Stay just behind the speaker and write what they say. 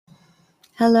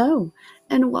Hello,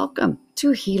 and welcome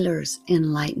to Healers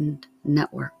Enlightened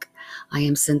Network. I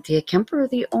am Cynthia Kemper,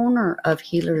 the owner of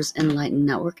Healers Enlightened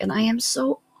Network, and I am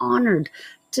so honored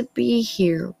to be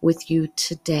here with you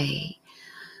today.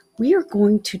 We are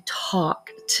going to talk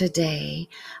today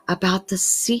about the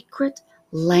secret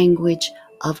language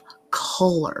of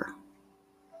color.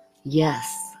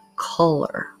 Yes,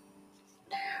 color.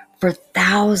 For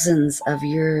thousands of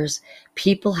years,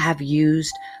 people have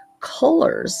used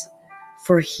colors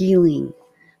for healing,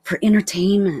 for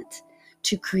entertainment,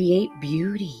 to create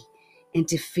beauty, and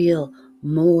to feel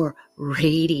more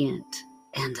radiant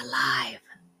and alive.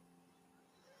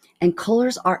 And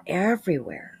colors are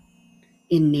everywhere,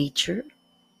 in nature,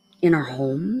 in our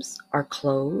homes, our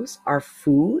clothes, our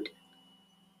food.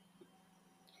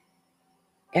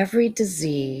 Every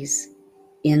disease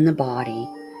in the body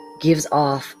gives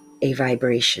off a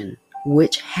vibration,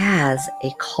 which has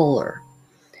a color.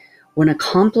 When a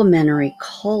complementary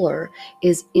color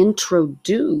is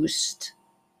introduced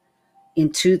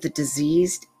into the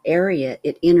diseased area,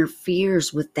 it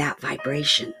interferes with that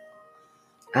vibration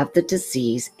of the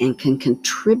disease and can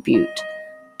contribute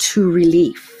to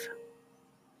relief.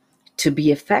 To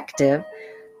be effective,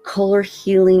 color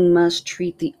healing must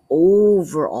treat the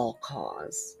overall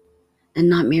cause and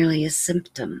not merely a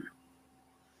symptom.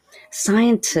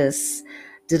 Scientists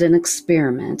did an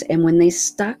experiment, and when they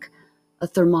stuck a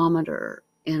thermometer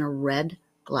in a red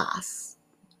glass,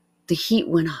 the heat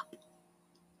went up.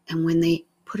 And when they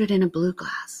put it in a blue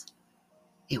glass,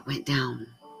 it went down.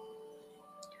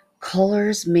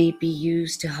 Colors may be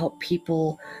used to help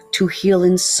people to heal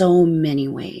in so many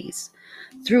ways.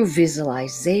 Through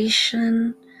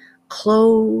visualization,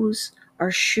 clothes, our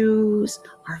shoes,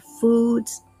 our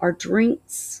foods, our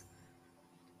drinks,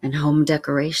 and home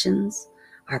decorations,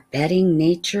 our bedding,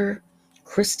 nature,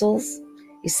 crystals,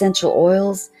 essential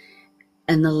oils,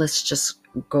 and the list just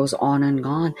goes on and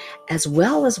on, as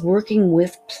well as working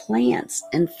with plants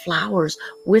and flowers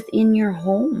within your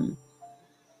home.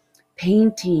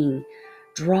 Painting,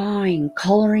 drawing,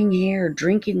 coloring hair,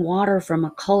 drinking water from a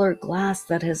colored glass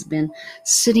that has been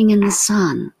sitting in the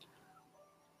sun.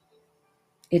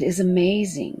 It is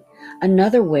amazing.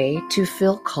 Another way to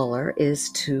feel color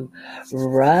is to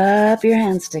rub your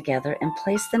hands together and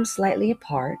place them slightly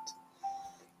apart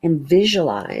and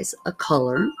visualize a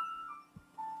color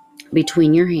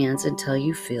between your hands until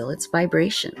you feel its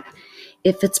vibration.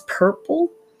 If it's purple,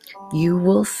 you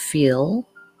will feel,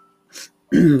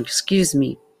 you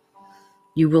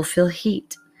will feel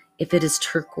heat. If it is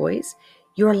turquoise,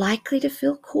 you are likely to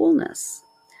feel coolness.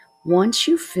 Once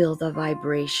you feel the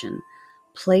vibration,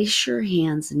 place your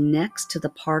hands next to the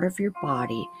part of your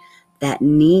body that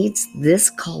needs this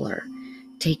color.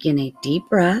 Take in a deep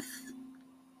breath,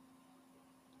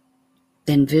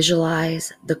 then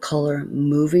visualize the color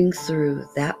moving through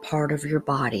that part of your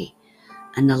body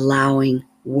and allowing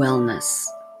wellness.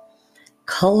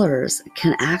 Colors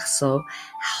can also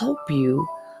help you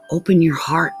open your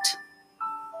heart,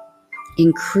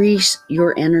 increase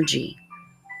your energy,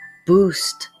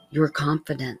 boost your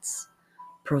confidence,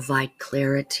 provide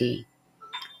clarity,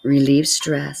 relieve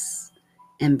stress,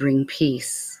 and bring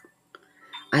peace.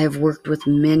 I have worked with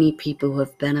many people who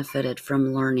have benefited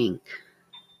from learning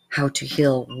how to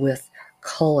heal with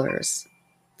colors.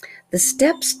 The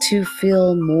steps to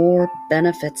feel more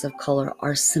benefits of color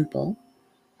are simple.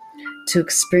 To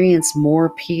experience more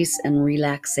peace and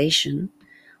relaxation,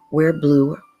 wear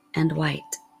blue and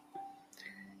white.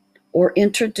 Or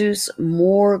introduce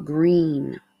more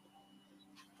green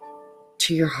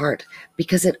to your heart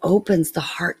because it opens the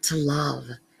heart to love.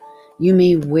 You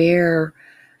may wear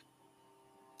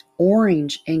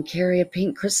orange and carry a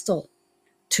pink crystal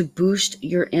to boost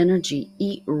your energy.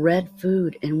 Eat red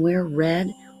food and wear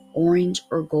red, orange,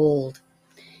 or gold.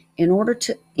 In order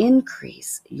to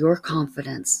increase your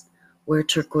confidence, wear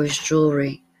turquoise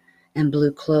jewelry and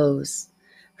blue clothes.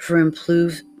 For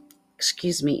improved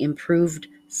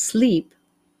sleep,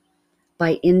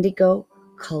 buy indigo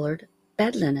colored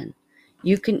bed linen.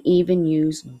 You can even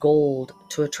use gold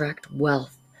to attract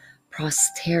wealth,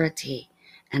 prosperity,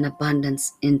 and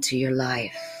abundance into your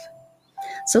life.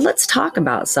 So let's talk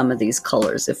about some of these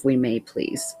colors, if we may,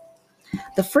 please.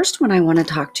 The first one I want to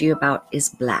talk to you about is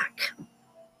black.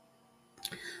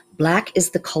 Black is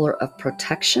the color of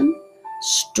protection,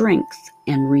 strength,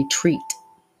 and retreat.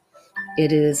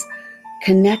 It is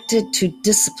connected to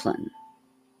discipline,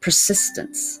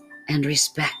 persistence, and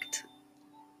respect.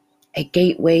 A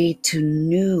gateway to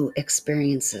new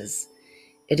experiences.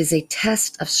 It is a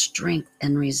test of strength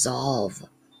and resolve.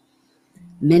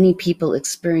 Many people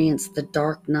experience the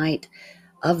dark night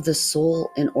of the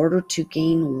soul in order to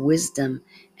gain wisdom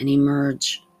and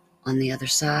emerge on the other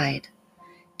side.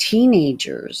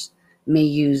 Teenagers may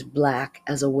use black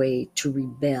as a way to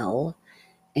rebel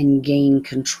and gain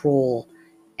control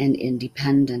and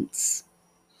independence.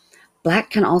 Black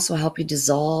can also help you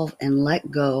dissolve and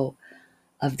let go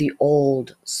of the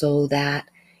old so that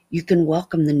you can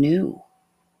welcome the new.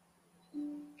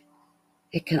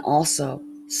 It can also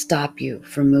stop you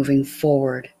from moving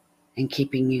forward and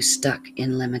keeping you stuck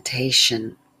in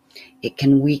limitation. It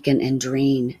can weaken and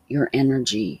drain your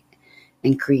energy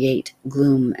and create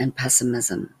gloom and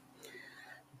pessimism.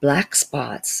 Black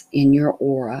spots in your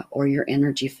aura or your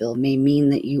energy field may mean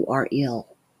that you are ill.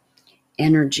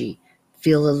 Energy,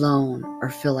 feel alone, or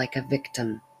feel like a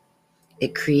victim.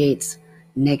 It creates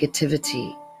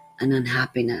negativity and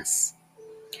unhappiness.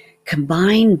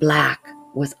 Combine black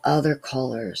with other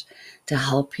colors to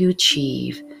help you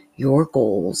achieve your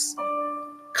goals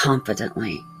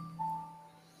confidently.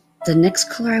 The next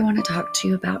color I want to talk to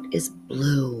you about is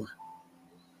blue.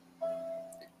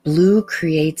 Blue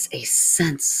creates a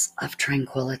sense of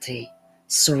tranquility,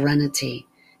 serenity,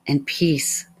 and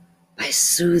peace by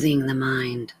soothing the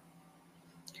mind.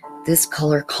 This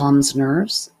color calms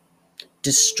nerves,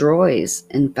 destroys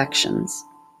infections,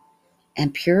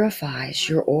 and purifies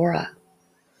your aura.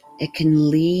 It can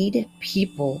lead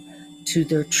people to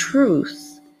their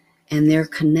truth and their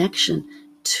connection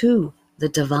to the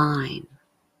divine.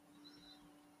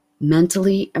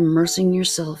 Mentally immersing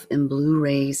yourself in blue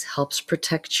rays helps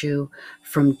protect you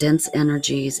from dense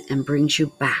energies and brings you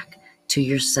back to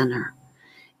your center.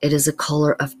 It is a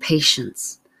color of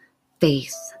patience,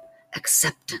 faith,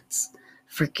 acceptance,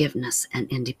 forgiveness, and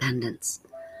independence.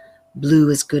 Blue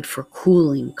is good for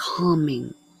cooling,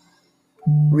 calming,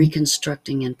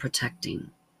 reconstructing, and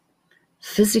protecting.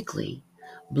 Physically,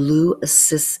 blue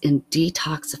assists in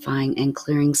detoxifying and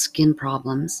clearing skin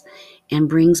problems and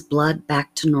brings blood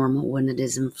back to normal when it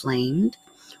is inflamed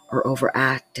or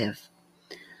overactive.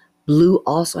 Blue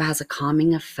also has a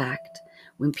calming effect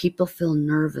when people feel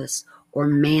nervous or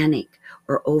manic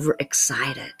or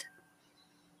overexcited.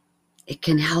 It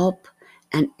can help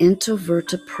an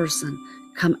introverted person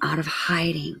come out of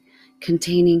hiding,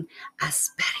 containing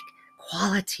aesthetic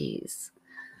qualities.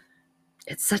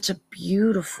 It's such a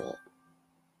beautiful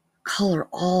color,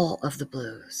 all of the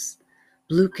blues.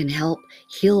 Blue can help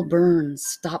heal burns,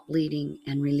 stop bleeding,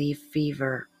 and relieve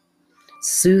fever,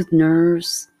 soothe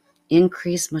nerves,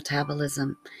 increase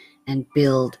metabolism, and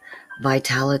build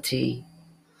vitality.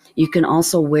 You can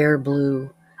also wear blue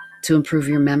to improve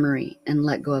your memory and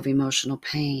let go of emotional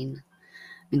pain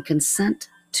and consent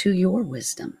to your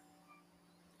wisdom.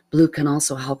 Blue can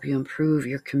also help you improve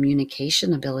your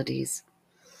communication abilities,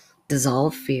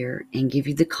 dissolve fear, and give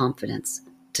you the confidence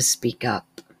to speak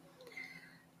up.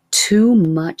 Too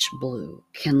much blue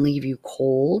can leave you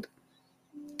cold,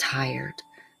 tired,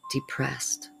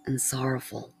 depressed, and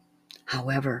sorrowful.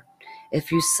 However,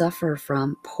 if you suffer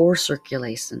from poor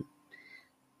circulation,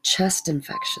 chest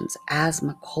infections,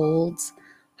 asthma, colds,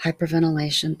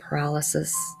 hyperventilation,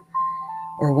 paralysis,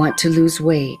 or want to lose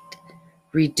weight,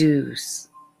 reduce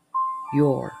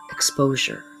your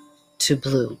exposure to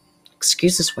blue.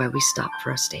 Excuses why we stopped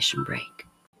for a station break.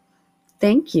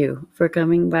 Thank you for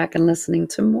coming back and listening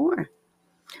to more.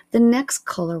 The next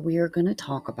color we are going to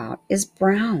talk about is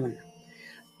brown.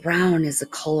 Brown is the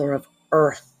color of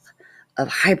earth, of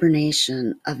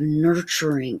hibernation, of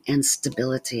nurturing and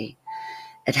stability.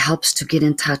 It helps to get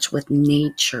in touch with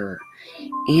nature,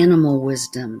 animal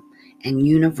wisdom, and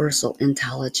universal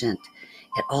intelligence.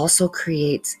 It also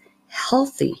creates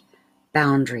healthy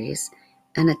boundaries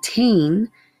and attain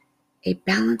a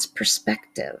balanced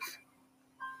perspective.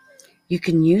 You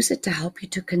can use it to help you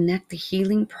to connect the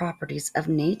healing properties of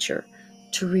nature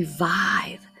to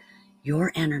revive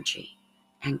your energy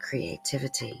and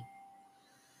creativity.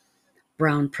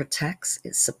 Brown protects,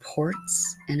 it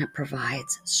supports, and it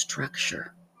provides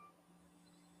structure.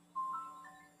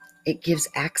 It gives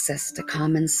access to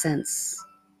common sense,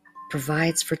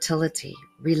 provides fertility,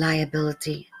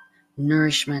 reliability,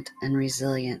 nourishment, and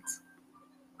resilience.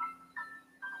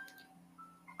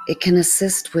 It can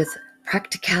assist with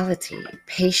practicality,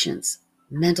 patience,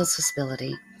 mental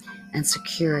stability, and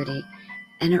security,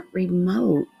 and it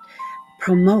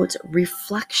promotes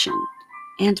reflection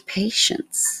and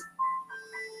patience.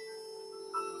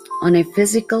 On a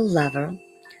physical level,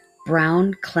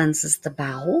 brown cleanses the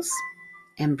bowels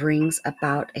and brings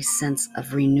about a sense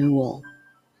of renewal.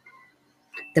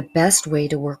 The best way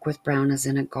to work with brown is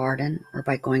in a garden or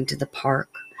by going to the park,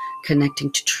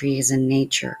 connecting to trees and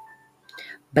nature.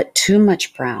 But too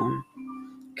much brown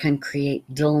can create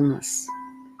dullness,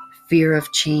 fear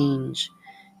of change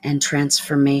and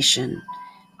transformation,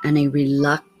 and a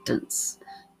reluctance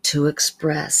to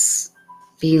express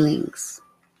feelings.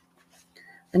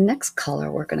 The next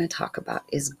color we're going to talk about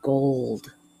is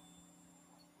gold.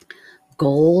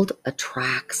 Gold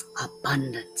attracts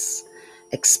abundance,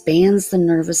 expands the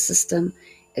nervous system,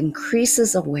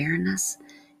 increases awareness,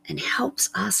 and helps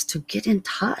us to get in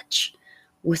touch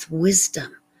with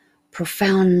wisdom,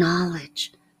 profound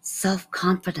knowledge,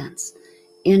 self-confidence,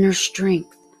 inner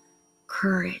strength,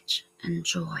 courage, and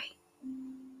joy.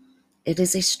 It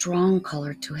is a strong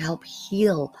color to help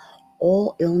heal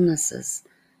all illnesses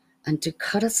and to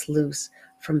cut us loose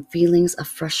from feelings of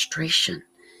frustration,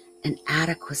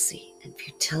 inadequacy, and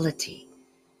futility.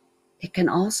 It can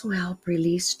also help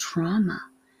release trauma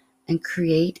and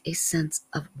create a sense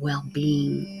of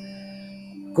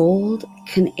well-being. Gold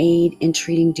can aid in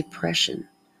treating depression,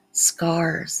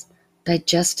 scars,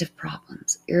 digestive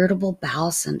problems, irritable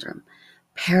bowel syndrome,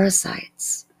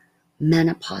 parasites,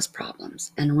 menopause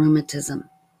problems, and rheumatism.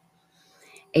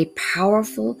 A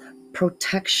powerful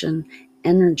protection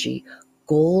energy,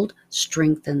 gold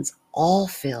strengthens all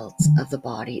fields of the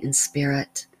body and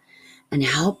spirit and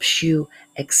helps you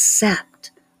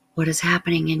accept what is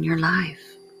happening in your life.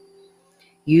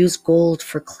 Use gold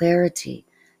for clarity,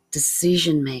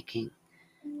 decision making,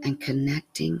 and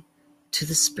connecting to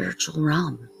the spiritual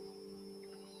realm.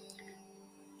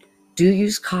 Do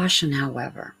use caution,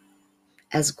 however,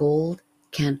 as gold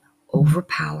can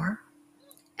overpower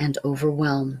and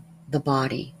overwhelm the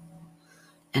body,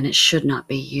 and it should not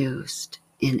be used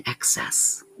in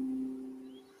excess.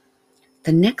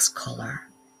 The next color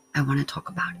I want to talk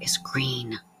about is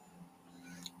green.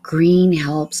 Green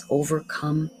helps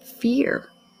overcome fear,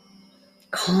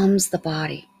 calms the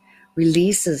body,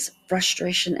 releases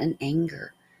frustration and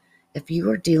anger. If you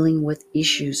are dealing with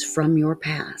issues from your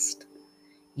past,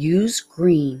 use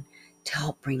green to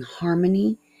help bring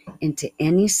harmony into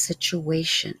any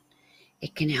situation.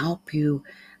 It can help you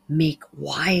make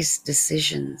wise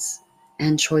decisions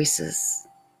and choices.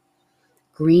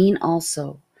 Green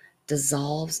also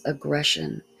dissolves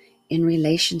aggression in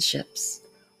relationships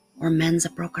or mends a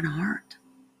broken heart.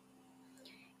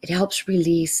 It helps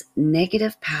release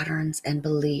negative patterns and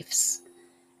beliefs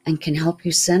and can help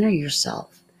you center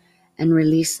yourself and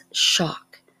release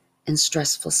shock in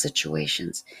stressful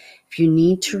situations. If you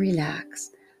need to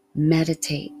relax,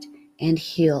 meditate, and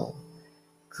heal,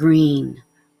 green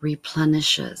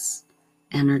replenishes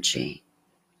energy.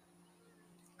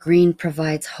 Green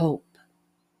provides hope,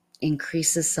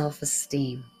 increases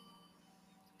self-esteem,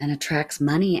 and attracts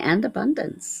money and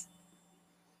abundance.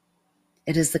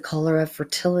 It is the color of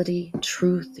fertility,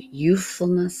 truth,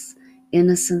 youthfulness,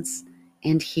 innocence,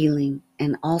 and healing,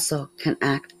 and also can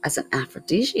act as an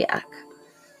aphrodisiac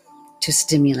to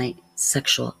stimulate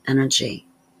sexual energy.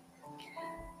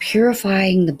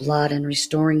 Purifying the blood and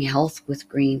restoring health with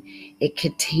green, it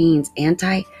contains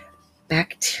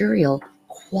antibacterial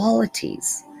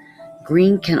qualities.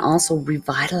 Green can also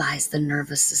revitalize the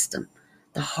nervous system,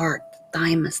 the heart, the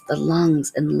thymus, the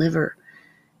lungs, and liver,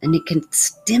 and it can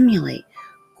stimulate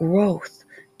growth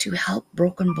to help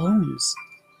broken bones,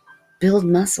 build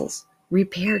muscles,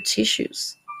 repair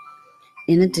tissues.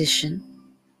 In addition,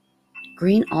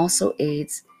 green also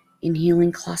aids in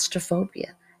healing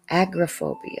claustrophobia,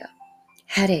 agoraphobia,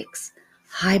 headaches,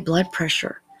 high blood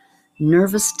pressure,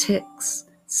 nervous tics,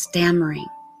 stammering,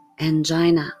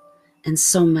 angina, and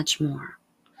so much more.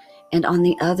 And on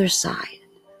the other side,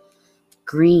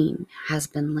 green has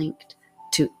been linked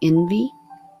to envy,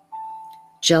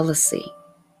 jealousy,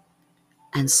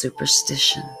 and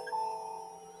superstition.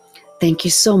 Thank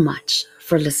you so much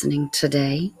for listening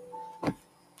today.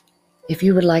 If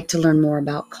you would like to learn more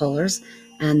about colors,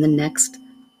 and the next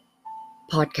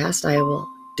podcast I will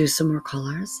do some more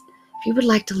colors. If you would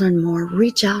like to learn more,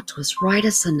 reach out to us, write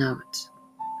us a note.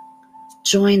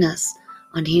 Join us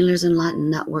on Healers in Lighten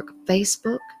Network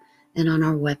Facebook and on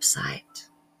our website.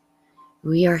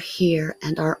 We are here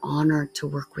and are honored to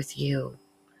work with you.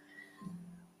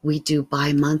 We do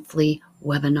bi-monthly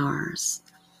webinars.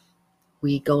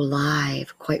 We go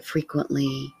live quite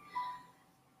frequently.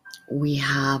 We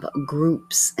have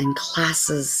groups and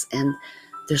classes, and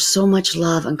there's so much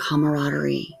love and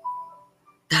camaraderie.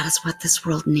 That is what this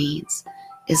world needs,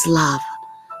 is love.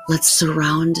 Let's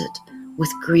surround it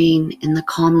with green in the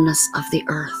calmness of the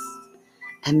earth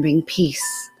and bring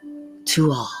peace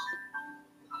to all.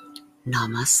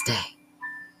 Namaste.